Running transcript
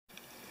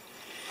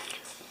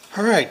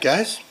Alright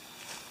guys,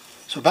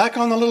 so back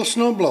on the little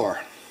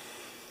snowblower.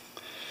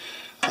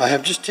 I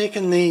have just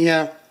taken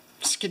the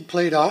skid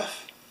plate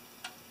off,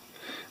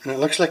 and it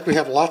looks like we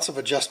have lots of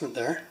adjustment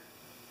there.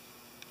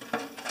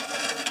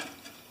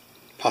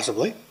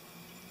 Possibly.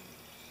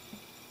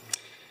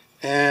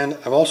 And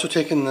I've also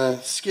taken the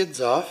skids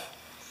off,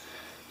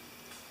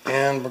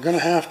 and we're going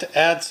to have to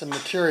add some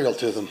material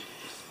to them.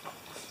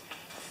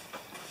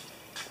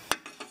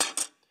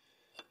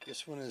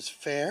 This one is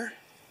fair,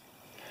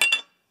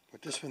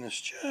 but this one is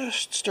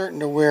just starting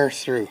to wear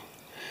through.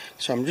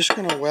 So I'm just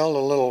going to weld a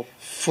little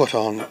foot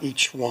on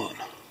each one.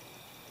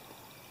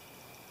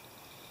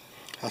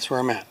 That's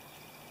where I'm at.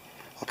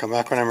 I'll come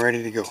back when I'm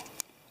ready to go.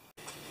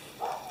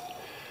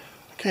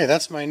 Okay,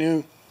 that's my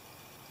new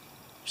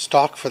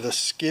stock for the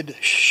skid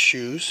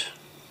shoes.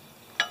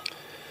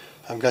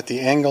 I've got the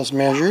angles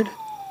measured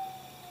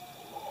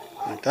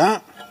like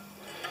that.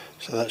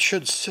 So that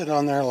should sit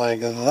on there like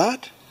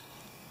that,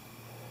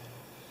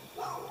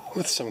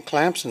 with some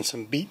clamps and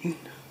some beating,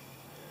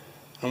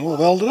 and we'll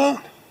weld it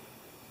on.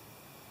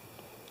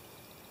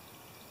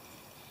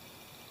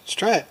 Let's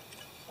try it.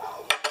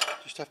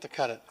 Just have to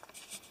cut it.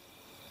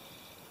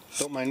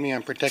 Don't mind me,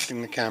 I'm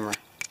protecting the camera.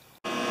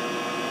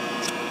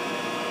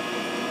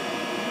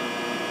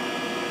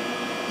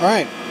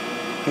 Alright,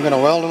 I'm going to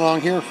weld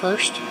along here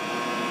first,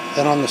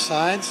 then on the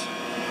sides,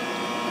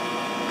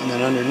 and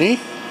then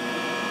underneath,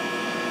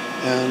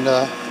 and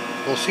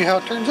we'll see how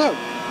it turns out.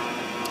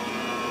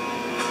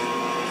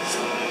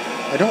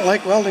 I don't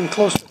like welding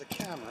close to the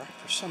camera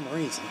for some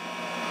reason.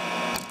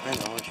 I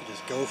know, I should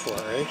just go for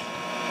it, right?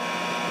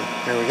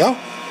 But here we go.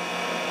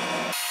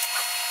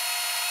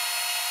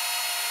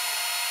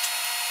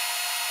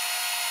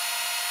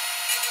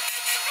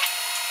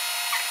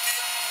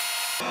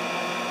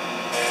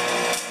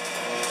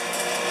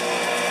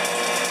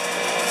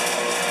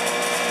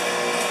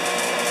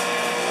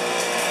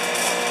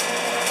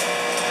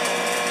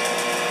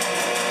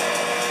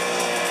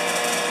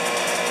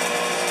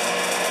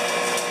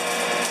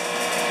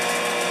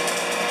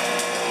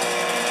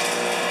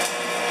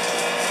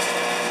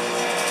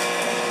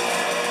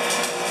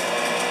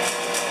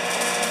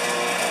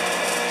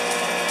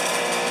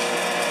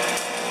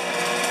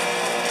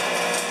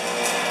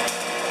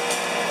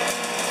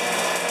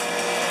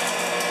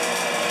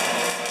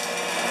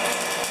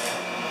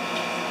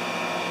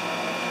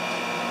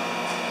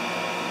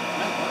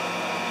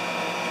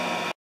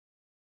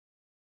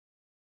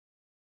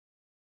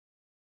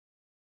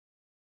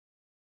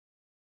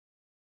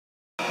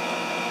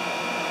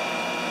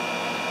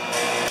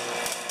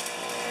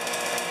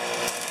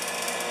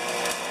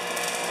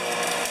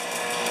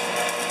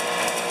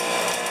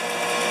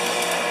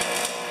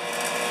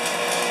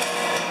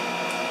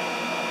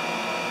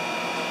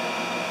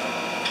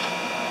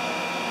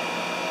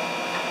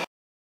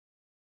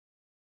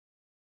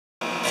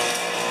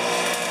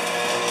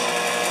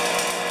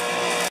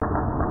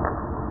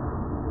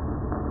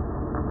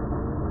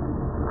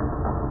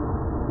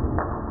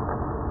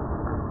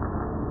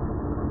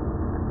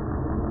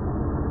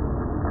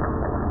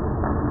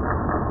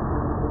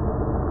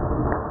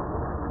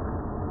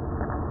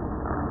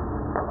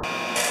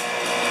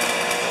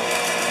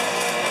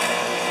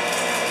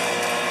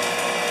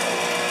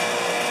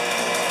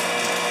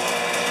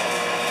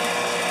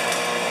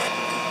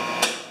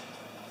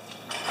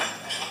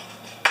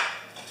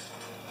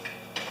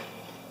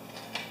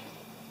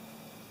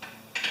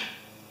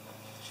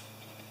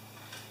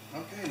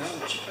 Okay, now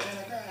we're chipping in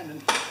and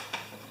grinding.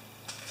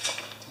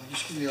 I'll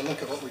just give you a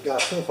look at what we got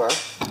so far.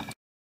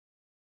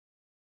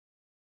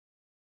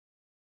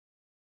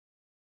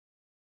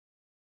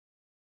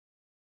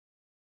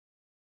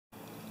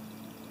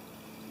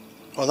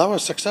 Well, that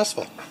was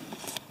successful.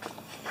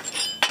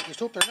 Just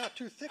hope they're not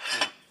too thick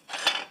now.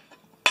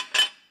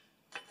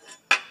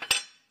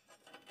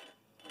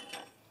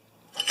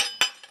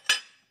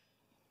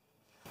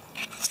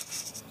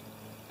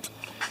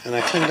 And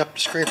I cleaned up the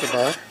scraper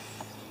bar.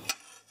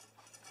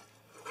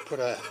 Put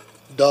a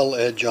dull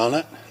edge on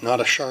it, not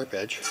a sharp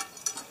edge.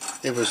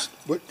 It was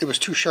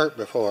too sharp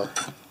before.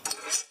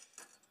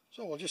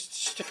 So we'll just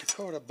stick a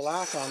coat of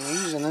black on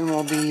these, and then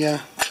we'll be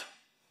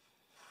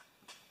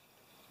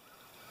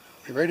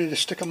ready to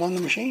stick them on the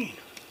machine.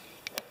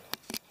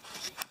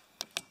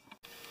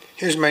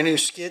 Here's my new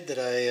skid that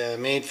I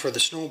made for the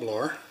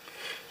snowblower.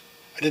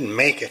 I didn't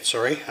make it,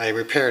 sorry. I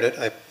repaired it.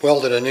 I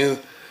welded a new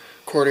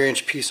 1/4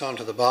 inch piece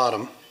onto the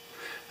bottom,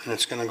 and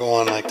it's going to go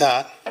on like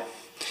that.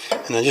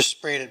 And I just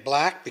sprayed it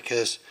black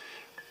because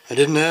I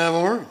didn't have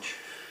orange.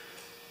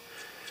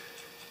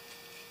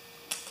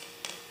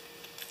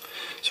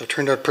 So it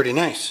turned out pretty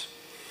nice.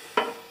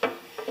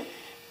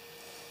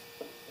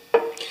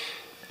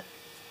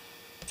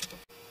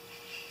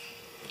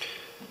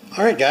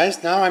 Alright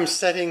guys, now I'm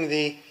setting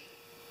the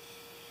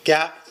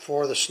gap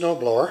for the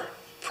snowblower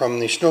from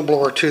the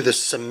snowblower to the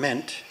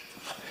cement.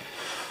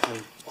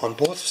 And on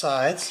both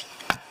sides,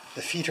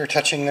 the feet are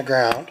touching the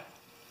ground.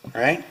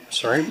 Right?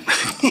 Sorry.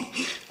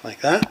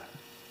 Like that.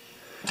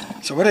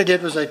 So what I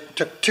did was I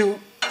took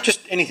just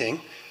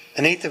anything,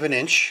 1/8 of an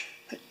inch,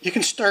 You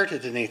can start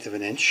at 1/8 of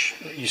an inch,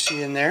 you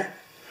see in there.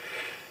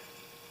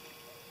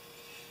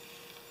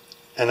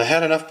 And I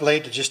had enough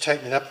blade to just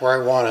tighten it up where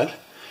I wanted.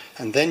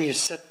 And then you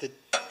set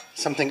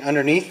something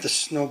underneath the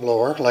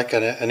snowblower, like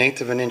an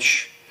 1/8 of an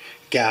inch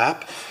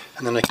gap.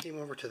 And then I came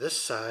over to this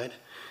side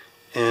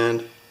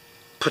and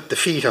put the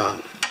feet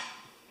on.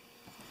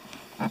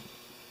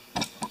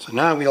 So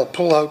now we'll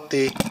pull out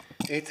the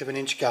 1/8 of an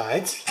inch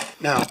guides.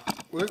 Now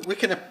we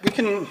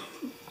can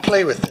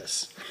play with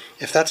this.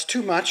 If that's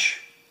too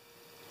much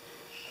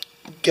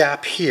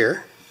gap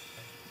here,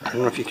 I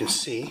don't know if you can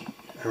see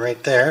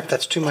right there, if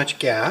that's too much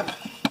gap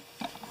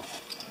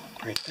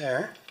right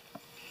there,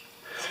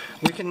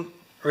 we can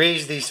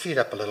raise these feet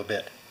up a little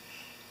bit.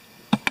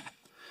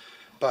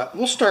 But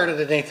we'll start at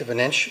 1/8 of an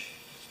inch.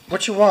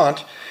 What you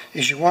want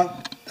is you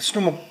want the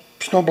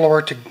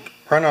snowblower to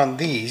run on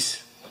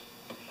these,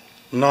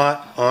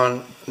 not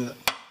on the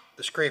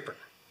scraper.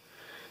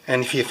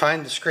 And if you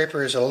find the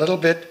scraper is a little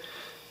bit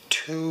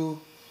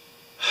too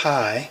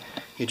high,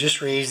 you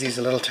just raise these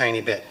a little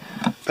tiny bit.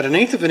 But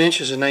 1/8 of an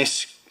inch is a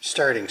nice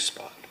starting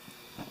spot.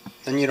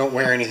 Then you don't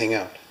wear anything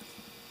out.